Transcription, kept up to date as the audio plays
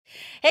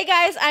Hey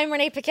guys, I'm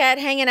Renee Paquette,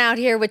 hanging out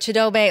here with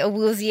Chidobe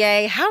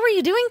Awuzie. How are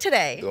you doing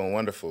today? Doing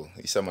wonderful.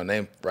 You said my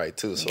name right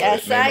too, so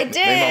yes, I did.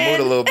 Made my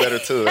mood a little better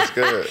too. That's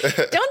good.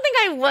 Don't think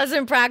I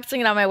wasn't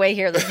practicing it on my way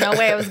here. There's no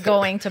way I was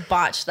going to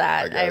botch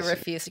that. I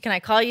refuse. Can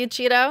I call you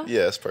Cheeto?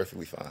 Yeah, it's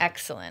perfectly fine.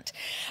 Excellent.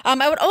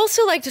 I would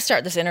also like to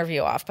start this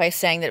interview off by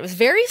saying that it was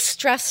very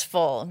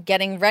stressful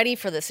getting ready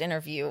for this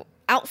interview.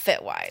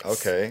 Outfit-wise.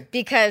 Okay.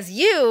 Because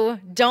you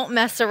don't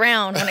mess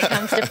around when it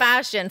comes to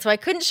fashion. So I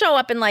couldn't show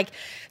up in like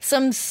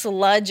some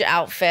sludge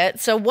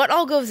outfit. So what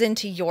all goes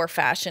into your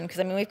fashion?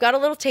 Because I mean, we've got a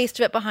little taste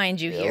of it behind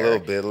you here. A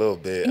little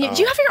bit. Do you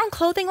have your own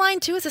clothing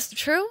line too? Is this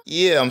true?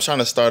 Yeah, I'm trying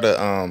to start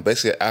a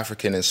basically an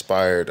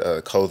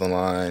African-inspired clothing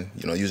line.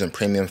 You know, using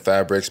premium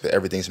fabrics, but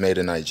everything's made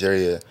in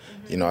Nigeria.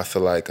 You know, I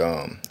feel like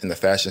in the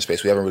fashion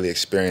space, we haven't really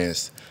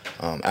experienced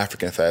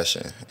African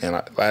fashion.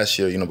 And last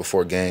year, you know,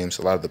 before games,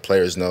 a lot of the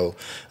players know.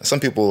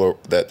 Some people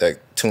that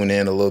tune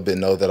in a little bit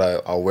know that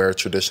I'll wear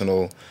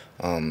traditional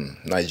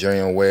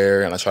Nigerian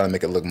wear, and I try to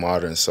make it look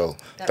modern. So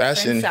that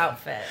fashion Prince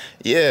outfit.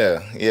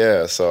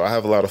 Yeah. So I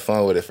have a lot of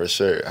fun with it for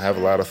sure. I have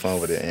a lot of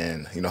fun with it,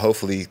 and you know,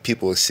 hopefully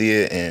people will see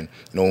it, and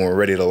you know, when we're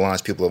ready to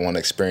launch, people will want to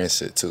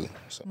experience it too.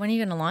 So. When are you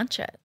going to launch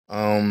it?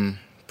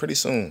 Pretty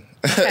soon.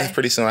 Okay.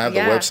 Pretty soon. I have the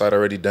website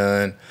already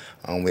done.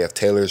 We have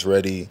tailors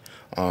ready.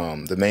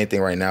 The main thing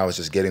right now is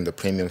just getting the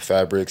premium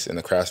fabrics and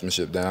the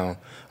craftsmanship down.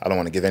 I don't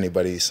want to give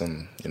anybody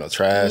some, you know,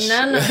 trash.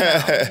 No.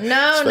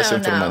 Especially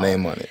putting my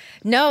name on it.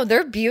 No,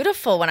 they're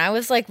beautiful. When I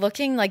was like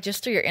looking like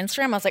just through your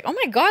Instagram, I was like, oh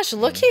my gosh,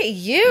 look at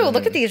you.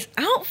 Look at these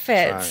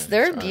outfits.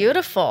 They're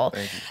beautiful.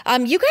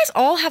 You guys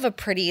all have a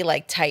pretty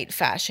like tight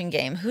fashion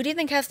game. Who do you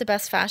think has the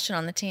best fashion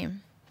on the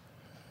team?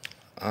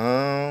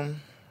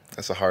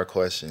 That's a hard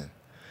question.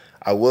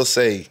 I will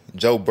say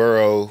Joe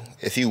Burrow,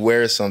 if he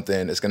wears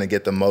something, it's going to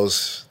get the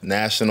most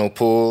national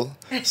pull.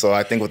 So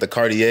I think with the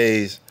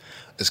Cartiers,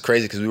 it's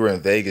crazy because we were in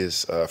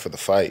Vegas for the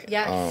fight,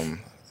 the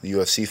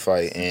UFC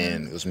fight,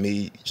 and it was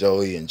me,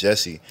 Joey, and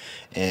Jesse.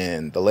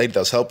 And the lady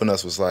that was helping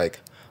us was like,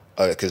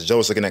 because Joe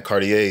was looking at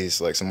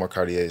Cartiers, like some more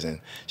Cartiers,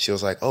 and she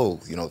was like, oh,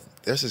 you know,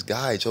 there's this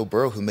guy, Joe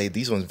Burrow, who made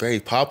these ones very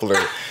popular.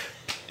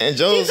 And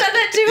Joe's, you said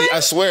that to me? I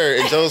swear.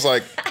 And Joe's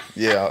like,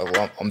 yeah,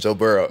 well, I'm Joe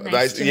Burrow.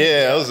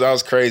 That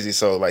was crazy.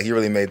 So like, he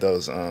really made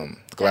those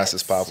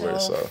glasses popular.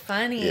 So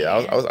funny. Yeah,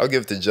 I'll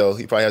give it to Joe.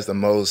 He probably has the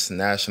most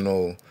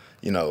national.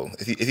 You know,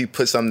 if he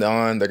puts something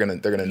on, they're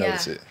gonna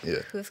notice it.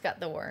 Yeah. Who's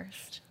got the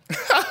worst?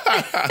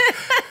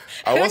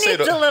 Who needs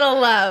a little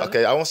love?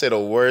 Okay, I won't say the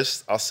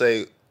worst. I'll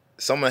say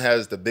someone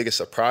has the biggest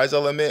surprise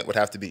element would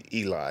have to be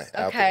Eli.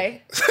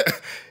 Okay.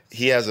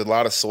 He has a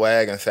lot of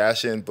swag and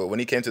fashion, but when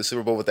he came to the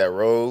Super Bowl with that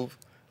robe.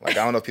 Like,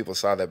 I don't know if people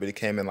saw that, but he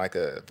came in like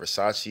a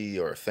Versace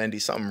or a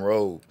Fendi, something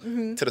robe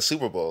to the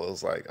Super Bowl. It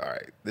was like, all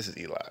right, this is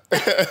Eli.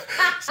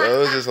 So it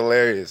was just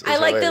hilarious. I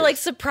like the like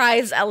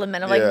surprise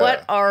element of like,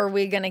 what are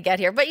we going to get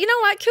here? But you know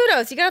what?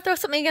 Kudos. You got to throw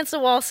something against the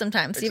wall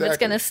sometimes. See if it's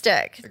going to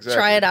stick. Exactly.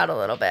 Try it out a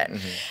little bit.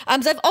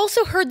 So I've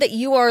also heard that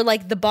you are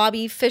like the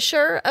Bobby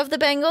Fischer of the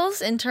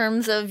Bengals in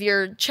terms of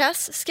your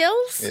chess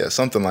skills. Yeah,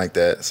 something like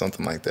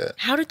that.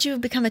 How did you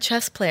become a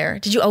chess player?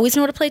 Did you always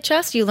know how to play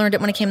chess? You learned it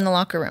when it came in the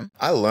locker room?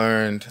 I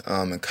learned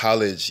in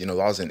college, you know,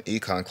 I was in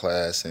econ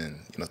class, and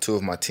you know, two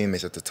of my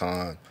teammates at the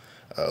time,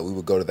 we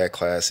would go to that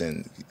class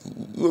and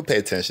we would pay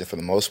attention for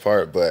the most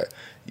part. But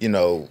you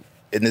know,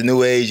 in the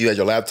new age, you had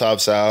your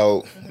laptops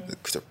out.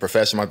 The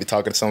professor might be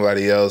talking to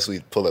somebody else.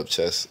 We'd pull up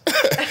chess,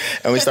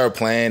 and we started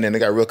playing, and it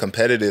got real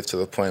competitive to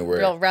the point where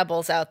real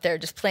rebels out there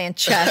just playing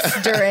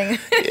chess during.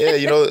 Yeah,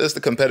 you know, it's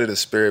the competitive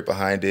spirit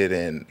behind it,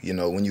 and you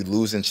know, when you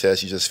lose in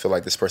chess, you just feel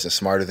like this person's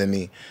smarter than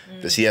me.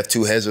 Does he have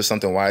two heads or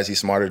something? Why is he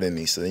smarter than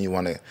me? So then you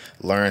want to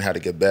learn how to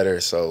get better.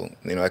 So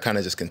you know, I kind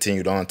of just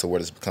continued on to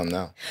what it's become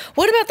now.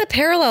 What about the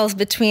parallels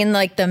between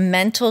like the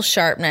mental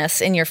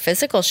sharpness and your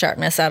physical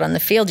sharpness out on the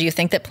field? Do you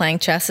think that playing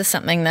chess is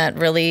something that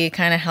really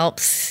kind of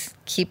helps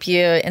keep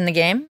you in the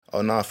game?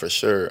 Oh, no, for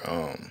sure.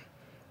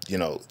 You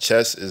know,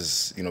 chess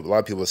is, you know, a lot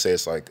of people say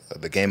it's like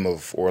the game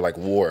of, or like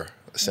war,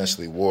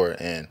 essentially war.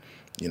 And,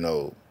 you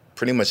know,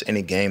 pretty much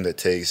any game that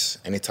takes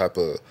any type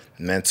of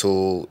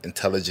mental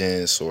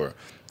intelligence or,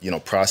 you know,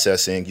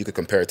 processing, you could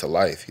compare it to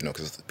life, you know,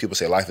 because people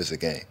say life is a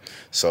game.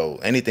 So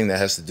anything that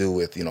has to do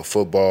with, you know,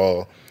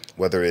 football,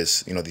 whether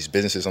it's, you know, these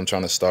businesses I'm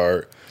trying to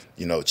start,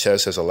 you know,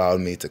 chess has allowed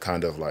me to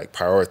kind of like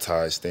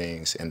prioritize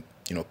things and,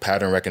 you know,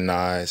 pattern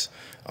recognize.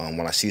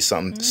 When I see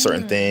something,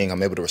 certain thing,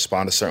 I'm able to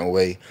respond a certain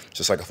way.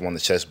 Just like if I'm on the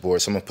chessboard,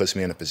 someone puts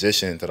me in a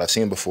position that I've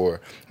seen before.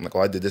 I'm like,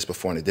 oh, I did this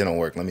before and it didn't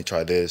work. Let me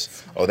try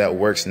this. Oh, that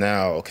works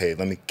now. Okay,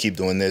 let me keep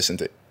doing this.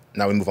 And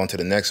now we move on to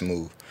the next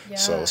move. Yeah.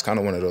 So it's kind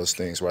of one of those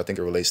things where I think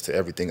it relates to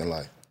everything in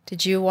life.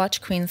 Did you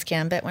watch Queen's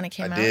Gambit when it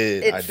came out? I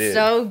did. It's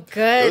so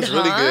good. It was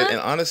really good. And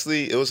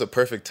honestly, it was a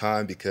perfect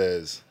time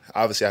because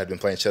obviously I had been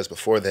playing chess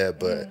before that,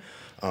 but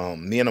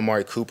me and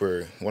Amari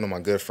Cooper, one of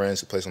my good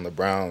friends who plays on the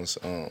Browns,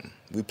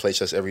 we play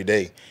chess every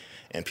day.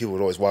 and people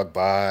would always walk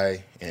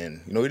by,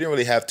 and we didn't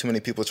really have too many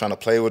people trying to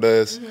play with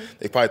us.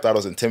 They probably thought it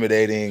was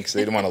intimidating because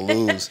they didn't want to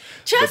lose.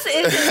 Chess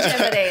is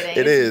intimidating.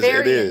 It's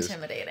very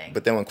intimidating.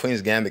 But then when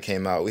Queen's Gambit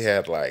came out, we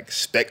had like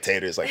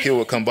spectators, like people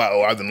would come by,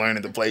 oh, I've been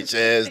learning to play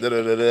chess,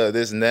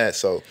 this and that.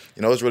 So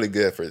it was really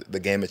good for the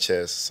game of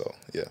chess. So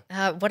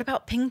yeah. What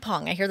about ping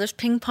pong? I hear there's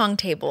ping pong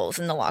tables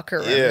in the locker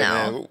room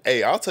now. Man.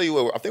 Hey, I'll tell you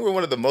what, I think we're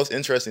one of the most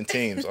interesting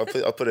teams. I'll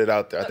put it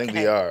out there. I think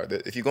we are.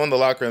 If you go in the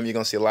locker room, you're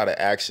gonna see a lot of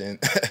action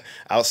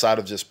outside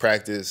of just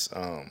practice.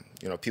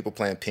 People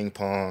playing ping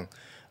pong.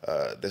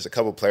 There's a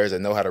couple players that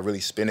know how to really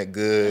spin it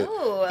good.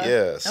 Ooh,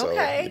 yeah. So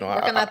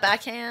work on that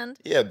backhand.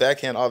 Yeah,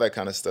 backhand, all that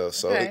kind of stuff.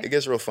 So it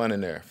gets real fun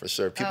in there for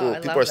sure. People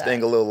are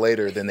staying a little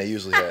later than they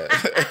usually have.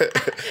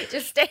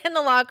 Just stay in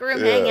the locker room,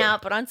 hang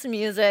out, put on some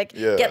music,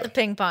 get the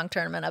ping pong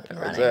tournament up and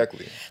running.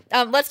 Exactly.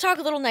 Let's talk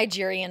a little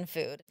Nigerian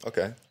food.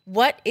 Okay.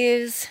 What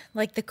is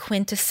like the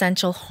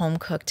quintessential home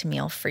cooked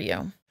meal for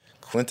you?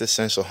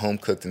 Quintessential home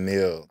cooked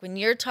meal. When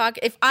you're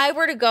talking, if I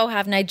were to go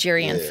have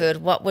Nigerian food,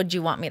 what would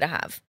you want me to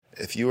have?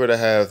 If you were to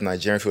have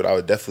Nigerian food, I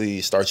would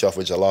definitely start you off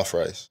with jollof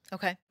rice.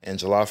 Okay. And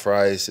jollof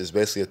rice is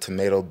basically a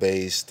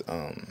tomato-based,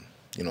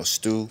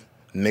 stew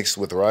mixed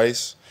with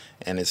rice,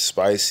 and it's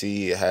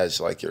spicy. It has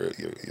like your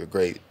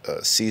great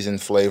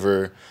seasoned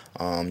flavor.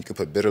 You could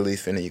put bitter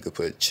leaf in it. You could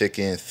put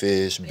chicken,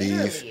 fish,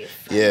 beef.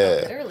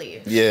 Bitter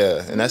leaf.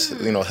 Yeah, and that's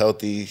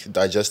healthy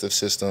digestive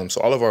system.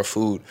 So all of our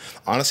food,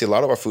 honestly, a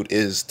lot of our food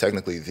is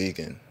technically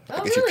vegan.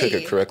 Like if you cook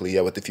it correctly,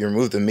 but if you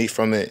remove the meat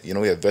from it,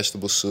 we have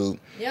vegetable soup.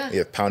 Yeah. We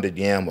have pounded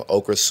yam with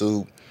okra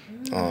soup,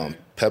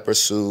 pepper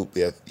soup.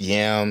 We have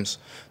yams.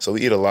 So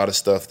we eat a lot of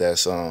stuff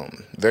that's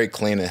very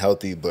clean and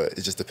healthy, but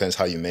it just depends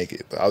how you make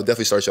it. But I would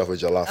definitely start you off with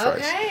jollof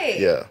rice.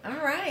 Yeah. All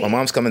right. My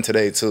mom's coming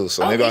today too,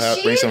 so maybe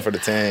I'll bring some for the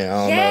tan.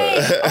 I don't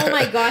know. Oh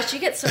my gosh, you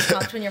get so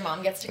pumped when your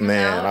mom gets to come out.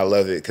 Man, I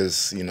love it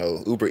because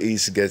Uber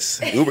Eats gets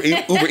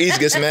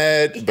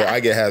mad, but I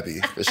get happy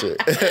for sure.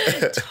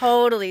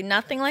 Totally,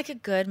 nothing like a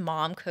good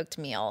mom cooked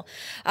meal.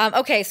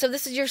 Okay, so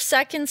this is your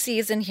second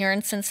season here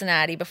in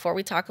Cincinnati. Before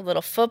we talk a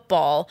little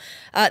football,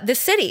 the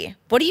city.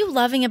 What are you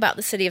loving about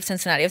the city of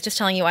Cincinnati? I was just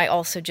telling you, I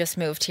also just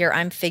moved here.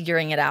 I'm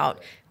figuring it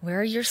out. Where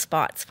are your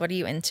spots? What are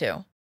you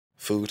into?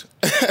 Food.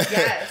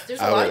 Yes,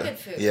 there's a lot of good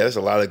food. Yeah, there's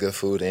a lot of good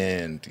food.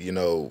 And,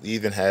 we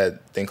even had a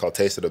thing called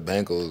Taste of the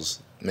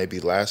Bengals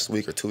maybe last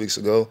week or 2 weeks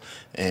ago.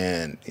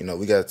 And,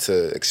 we got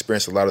to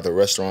experience a lot of the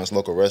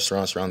local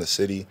restaurants around the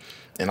city.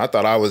 And I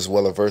thought I was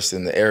well-versed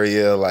in the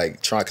area,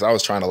 because I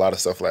was trying a lot of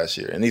stuff last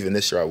year. And even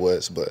this year I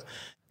was, but...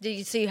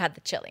 So you had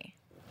the chili?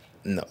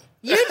 No.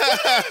 You did?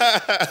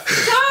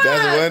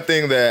 That's one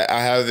thing that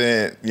I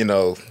haven't,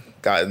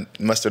 gotten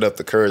mustered up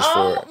the courage for.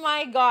 Oh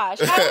my gosh.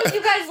 How would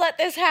you guys let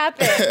this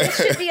happen? This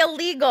should be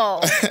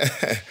illegal.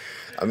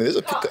 I mean, there's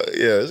a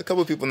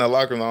couple of people in that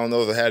locker room. I don't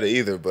know if I had it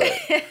either, but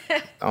I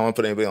don't want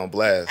to put anybody on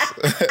blast.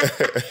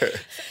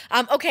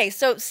 Okay,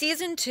 so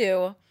season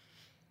 2,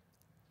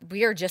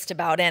 we are just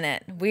about in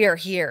it. We are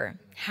here.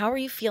 How are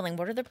you feeling?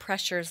 What are the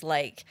pressures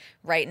like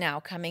right now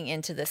coming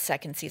into the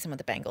second season with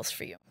the Bengals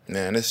for you?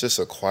 Man, it's just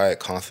a quiet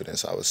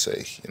confidence, I would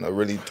say.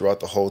 Really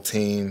throughout the whole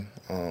team.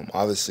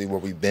 Obviously, where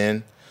we've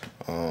been,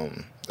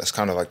 that's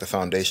kind of like the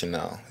foundation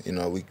now.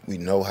 We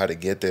know how to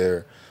get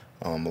there.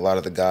 A lot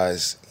of the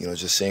guys,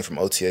 just seeing from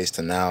OTAs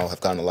to now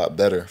have gotten a lot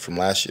better from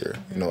last year,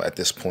 at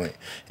this point.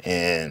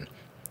 And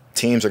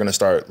teams are going to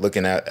start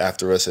looking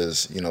after us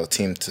as, a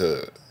team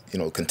to,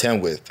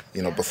 contend with.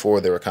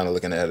 Before they were kind of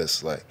looking at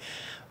us like,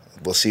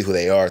 we'll see who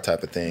they are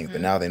type of thing.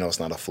 But now they know it's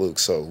not a fluke.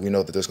 So we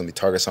know that there's going to be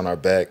targets on our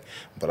back.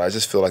 But I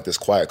just feel like there's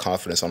quiet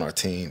confidence on our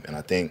team. And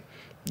I think,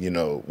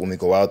 when we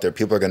go out there,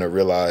 people are going to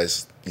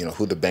realize,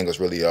 who the Bengals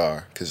really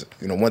are. Because,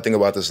 one thing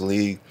about this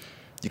league,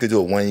 you could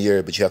do it 1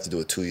 year, but you have to do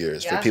it 2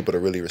 years for people to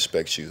really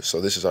respect you. So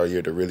this is our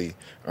year to really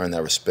earn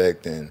that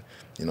respect and,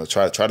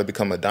 try to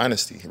become a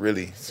dynasty,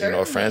 really.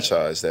 Certainly. A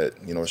franchise that,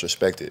 is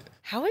respected.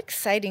 How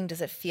exciting does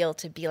it feel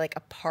to be like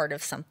a part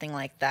of something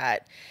like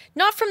that?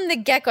 Not from the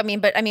get-go,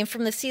 but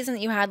from the season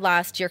that you had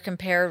last year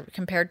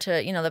compared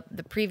to,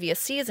 the previous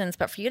seasons,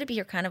 but for you to be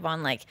here kind of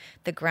on like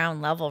the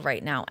ground level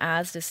right now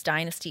as this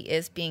dynasty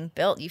is being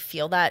built, you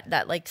feel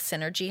that like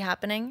synergy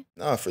happening?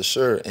 No, for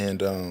sure.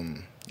 And,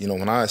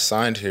 when I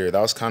signed here, that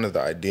was kind of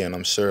the idea. And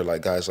I'm sure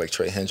like guys like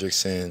Trey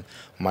Hendrickson,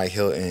 Mike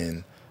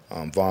Hilton,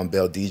 Von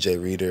Bell,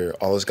 DJ Reader,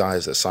 all those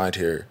guys that signed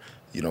here,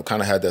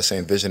 kind of had that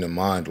same vision in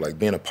mind, like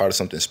being a part of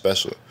something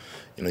special.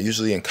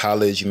 Usually in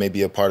college, you may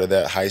be a part of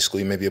that. High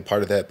school, you may be a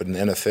part of that. But in the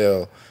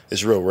NFL,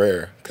 it's real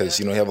rare because,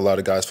 you have a lot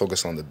of guys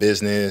focused on the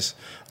business,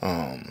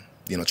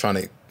 trying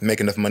to make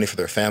enough money for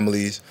their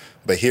families.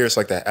 But here it's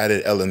like that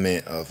added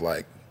element of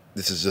like,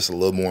 this is just a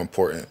little more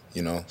important,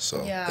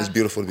 So it's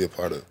beautiful to be a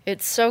part of.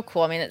 It's so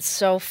cool. It's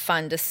so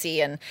fun to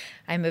see. And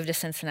I moved to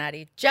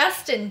Cincinnati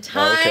just in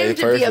time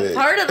to be a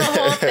part of the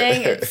whole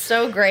thing. It's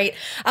so great.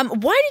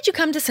 Why did you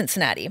come to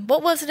Cincinnati?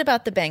 What was it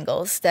about the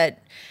Bengals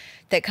that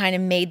that kind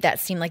of made that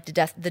seem like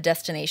the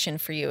destination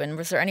for you? And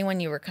was there anyone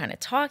you were kind of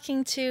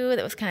talking to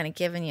that was kind of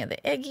giving you the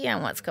iggy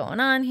on what's going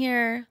on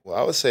here? Well,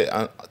 I would say,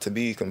 to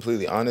be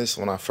completely honest,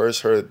 when I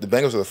first heard, the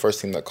Bengals were the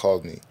first team that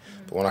called me.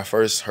 But when I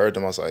first heard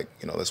them, I was like,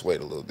 let's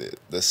wait a little bit.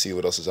 Let's see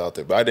what else is out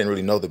there. But I didn't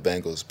really know the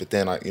Bengals. But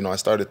then I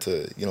started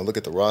to, look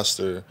at the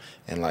roster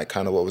and like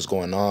kind of what was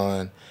going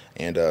on.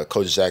 And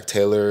Coach Zach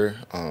Taylor,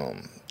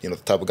 the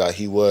type of guy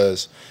he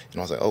was, I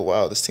was like, oh,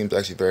 wow, this team's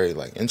actually very,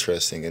 like,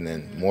 interesting. And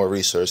then more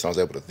research, and I was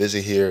able to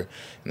visit here,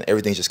 and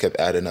everything just kept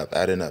adding up.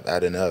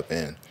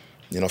 And,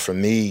 for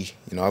me,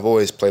 I've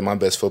always played my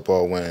best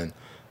football when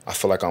I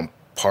feel like I'm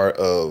part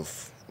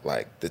of,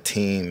 like, the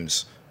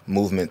team's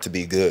movement to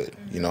be good.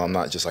 I'm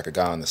not just, like, a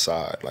guy on the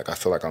side. Like, I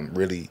feel like I'm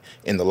really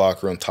in the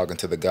locker room talking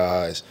to the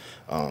guys,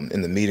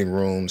 in the meeting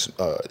rooms,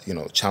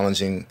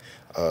 challenging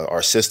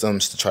our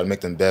systems to try to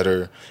make them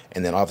better,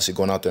 and then obviously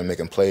going out there and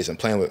making plays and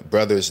playing with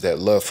brothers that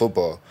love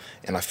football.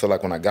 And I feel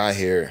like when I got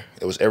here,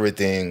 it was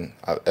everything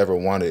I ever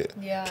wanted,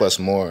 plus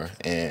more.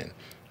 And,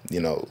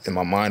 in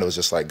my mind, it was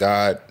just like,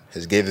 God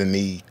has given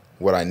me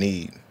what I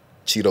need.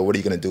 Chido, what are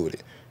you going to do with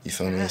it? You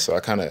feel me? So I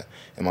kind of,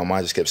 in my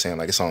mind, just kept saying,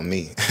 like, it's on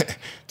me.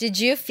 Did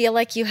you feel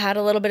like you had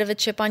a little bit of a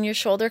chip on your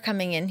shoulder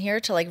coming in here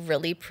to, like,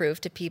 really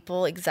prove to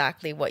people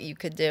exactly what you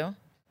could do?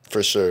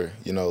 For sure.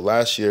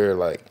 Last year,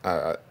 like,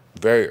 I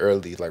very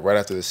early, like right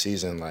after the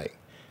season, like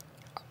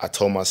I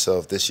told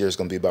myself this year is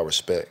going to be about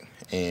respect,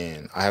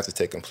 and I have to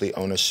take complete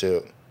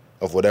ownership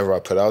of whatever I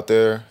put out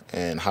there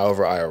and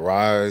however I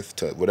arrive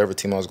to whatever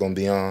team I was going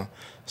to be on.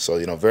 So,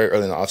 very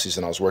early in the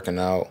offseason, I was working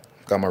out,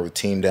 got my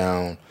routine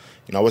down.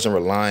 I wasn't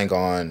relying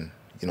on,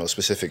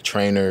 specific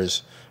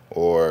trainers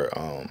or,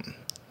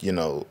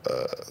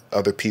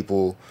 other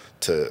people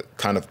to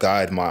kind of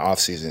guide my off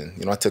season.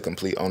 I took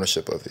complete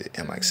ownership of it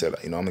and like said,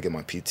 I'm gonna get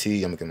my PT,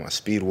 I'm gonna get my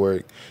speed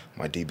work,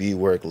 my DB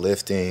work,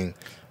 lifting,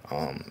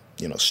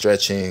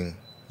 stretching,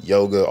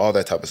 yoga, all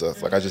that type of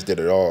stuff. Like I just did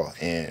it all,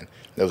 and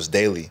that was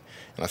daily.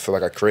 And I feel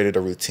like I created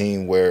a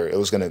routine where it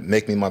was gonna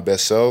make me my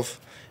best self.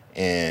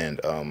 And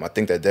I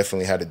think that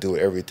definitely had to do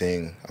with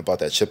everything about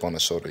that chip on the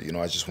shoulder.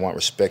 I just want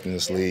respect in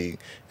this league,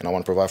 and I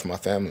want to provide for my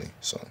family.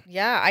 So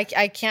yeah,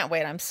 I can't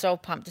wait. I'm so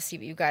pumped to see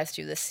what you guys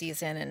do this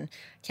season, and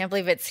can't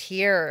believe it's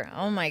here.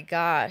 Oh my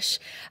gosh.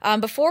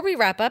 Before we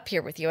wrap up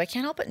here with you, I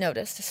can't help but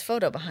notice this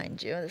photo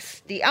behind you,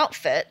 the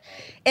outfit,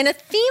 and a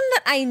theme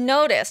that I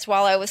noticed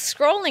while I was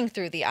scrolling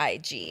through the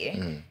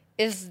IG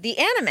is the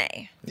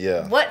anime.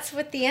 Yeah. What's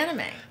with the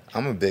anime?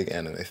 I'm a big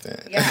anime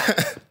fan.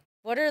 Yeah.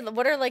 What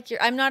are like your?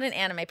 I'm not an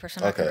anime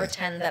person. I'm not gonna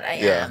pretend that I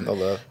am. Yeah, no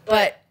love.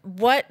 But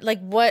what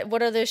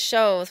are the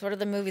shows? What are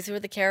the movies? Who are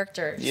the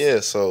characters? Yeah,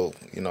 so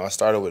I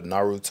started with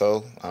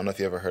Naruto. I don't know if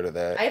you ever heard of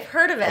that. I've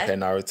heard of it. Okay,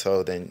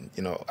 Naruto. Then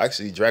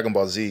actually Dragon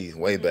Ball Z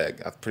way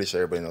back. I'm pretty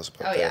sure everybody knows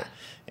about that. Yeah.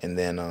 And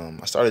then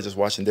I started just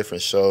watching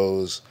different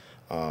shows.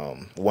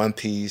 One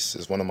Piece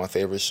is one of my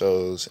favorite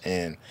shows,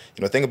 and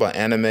the thing about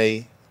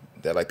anime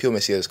that like people may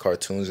see it as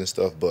cartoons and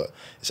stuff, but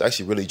it's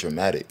actually really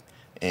dramatic.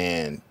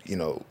 And,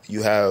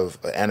 you have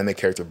an anime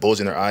character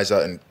bulging their eyes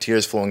out and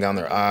tears flowing down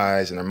their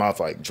eyes and their mouth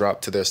like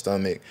dropped to their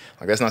stomach.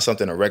 Like that's not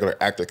something a regular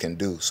actor can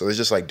do. So there's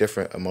just like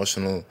different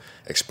emotional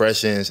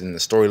expressions, and the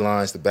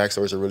storylines, the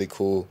backstories are really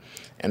cool.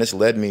 And it's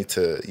led me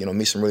to,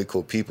 meet some really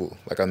cool people.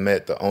 Like I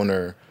met the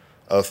owner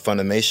of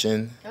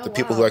Funimation,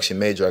 people who actually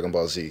made Dragon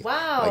Ball Z.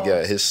 Wow. Like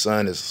yeah, his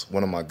son is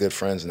one of my good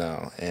friends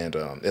now. And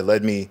it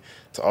led me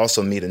to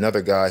also meet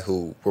another guy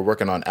who we're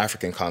working on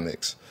African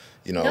comics.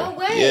 No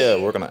way. Yeah,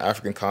 working on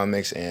African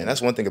comics, and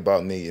that's one thing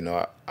about me.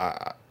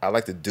 I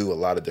like to do a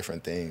lot lot of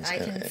different things. I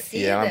can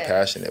see I'm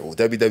passionate. Well,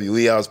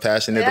 WWE, I was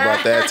passionate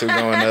about that too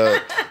growing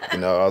up.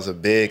 I was a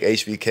big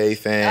HBK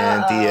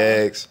fan,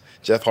 DX,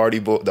 Jeff Hardy,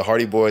 the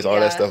Hardy Boys, all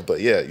that stuff.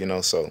 But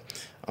yeah, so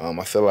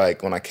I feel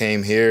like when I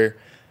came here,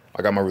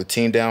 I got my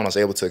routine down. I was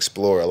able to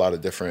explore a lot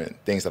of different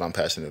things that I'm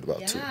passionate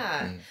about too.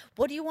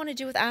 What do you want to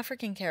do with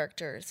African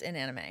characters in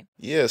anime?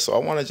 Yeah, so I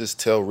want to just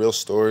tell real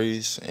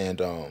stories, and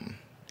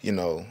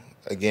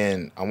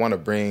again, I want to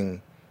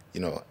bring,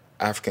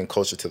 African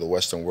culture to the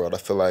Western world. I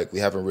feel like we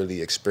haven't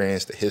really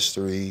experienced the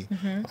history,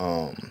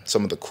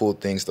 some of the cool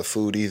things, the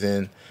food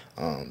even.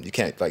 You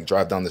can't like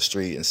drive down the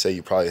street and say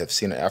you probably have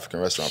seen an African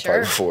restaurant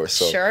probably before.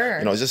 So,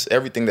 just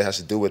everything that has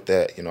to do with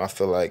that, I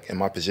feel like in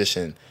my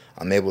position,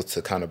 I'm able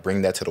to kind of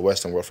bring that to the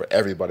Western world for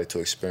everybody to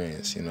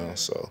experience,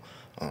 So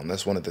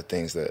that's one of the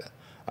things that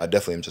I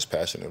definitely am just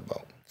passionate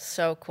about.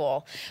 So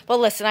cool. Well,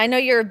 listen, I know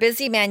you're a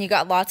busy man. You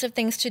got lots of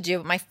things to do.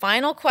 But my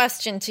final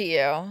question to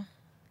you,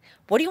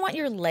 what do you want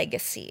your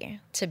legacy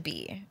to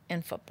be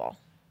in football?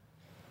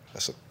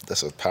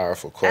 That's a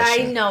powerful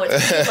question. I know,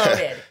 it's pretty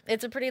loaded.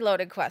 It's a pretty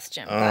loaded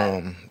question.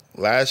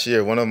 Last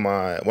year, one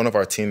of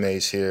our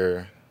teammates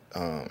here,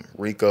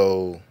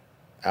 Ricardo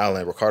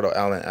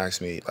Allen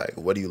asked me, like,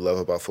 what do you love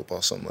about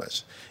football so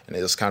much? And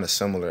it was kind of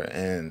similar.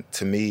 And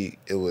to me,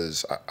 it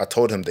was, I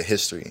told him the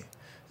history,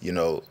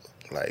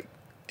 like,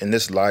 in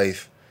this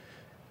life,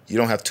 you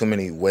don't have too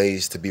many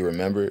ways to be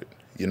remembered,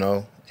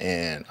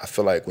 and I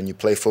feel like when you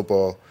play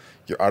football,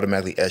 you're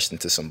automatically etched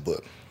into some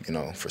book,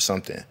 for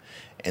something.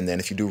 And then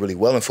if you do really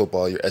well in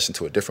football, you're etched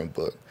into a different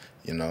book,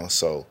 you know?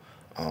 So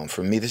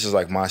for me, this is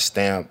like my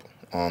stamp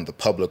on the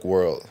public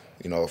world.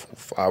 You know,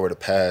 if I were to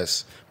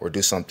pass or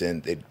do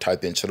something, they'd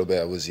type in Chidobe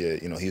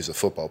Awuzie, you know, he was a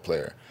football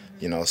player.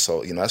 You know,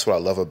 so, you know, that's what I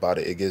love about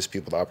it. It gives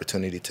people the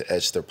opportunity to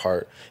etch their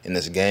part in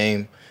this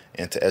game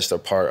and to etch their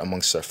part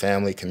amongst their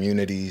family,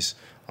 communities.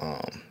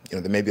 You know,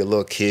 there may be a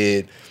little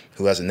kid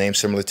who has a name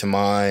similar to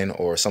mine,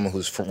 or someone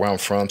who's from where I'm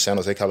from, San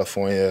Jose,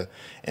 California,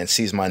 and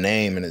sees my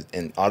name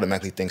and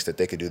automatically thinks that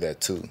they could do that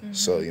too.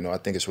 So, you know, I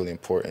think it's really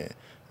important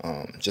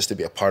just to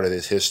be a part of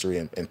this history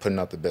and putting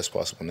out the best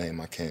possible name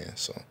I can.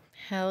 So.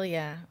 Hell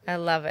yeah. I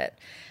love it.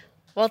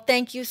 Well,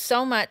 thank you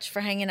so much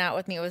for hanging out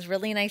with me. It was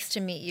really nice to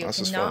meet you.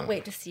 Cannot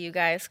wait to see you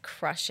guys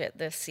crush it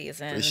this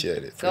season.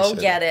 Appreciate it. Go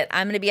get it.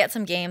 I'm going to be at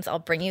some games. I'll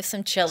bring you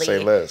some chili. Say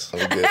less.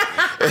 It'll be good.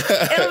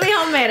 It'll be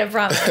homemade, I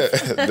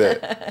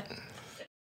promise.